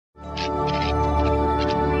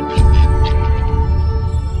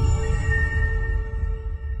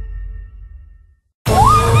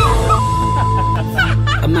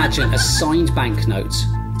Imagine a signed banknote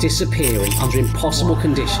disappearing under impossible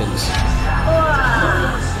conditions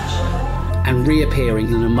and reappearing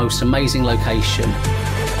in the most amazing location.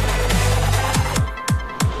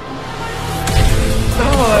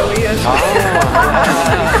 Oh, yes.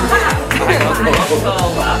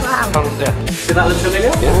 Did that look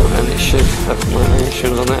familiar? Yeah, and it should have my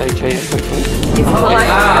initials on it, aka hopefully.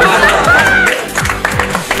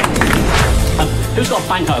 Who's got a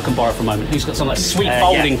banknote I can borrow for a moment? Who's got some like sweet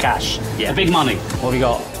folding cash? Yeah. Big money. What have we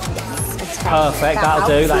got? Perfect, that'll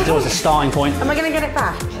do. That'll do as a starting point. Am I going to get it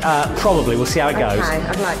back? Probably, we'll see how it goes. Okay,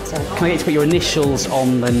 I'd like to. Can I get you to put your initials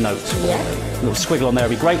on the note? Yeah. A little squiggle on there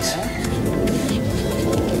would be great.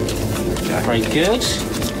 Very good.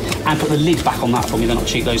 And put the lid back on that for me, they're not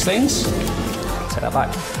cheap, those things. Take that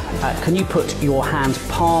back. Can you put your hand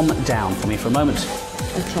palm down for me for a moment?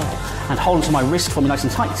 Okay. And hold onto my wrist for me nice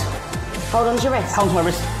and tight. Hold on to your wrist. Hold onto my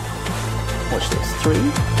wrist. Watch this. 3, 2, 1.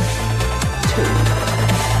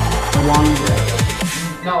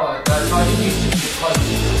 No, I didn't use it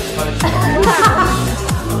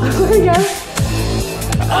There we go.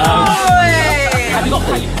 Have you got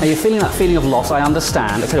now you're feeling that feeling of loss, I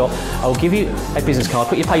understand. I'll tell you what, I'll give you a business card,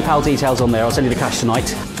 put your PayPal details on there, I'll send you the cash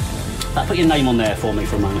tonight. Put your name on there for me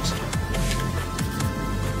for a moment.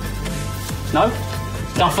 No?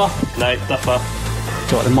 Duffer? No, duffer.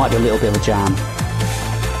 Do you know what, there might be a little bit of a jam.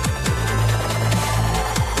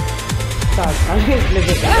 Sorry, I'm going to live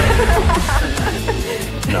with that.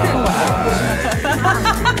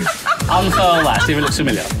 Unfurl that, see if it looks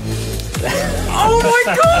familiar. Oh my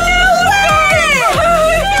god,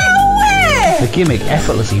 The Gimmick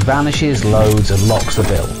effortlessly vanishes, loads and locks the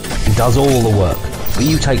bill. It does all the work, but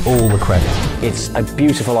you take all the credit. It's a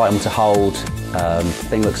beautiful item to hold,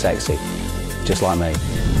 thing looks sexy, just like me.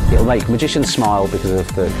 It'll make magicians smile because of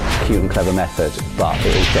the cute and clever method, but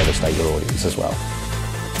it'll devastate your audience as well.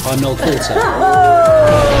 I'm Noel Qualter.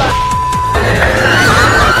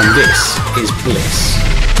 And this is Bliss.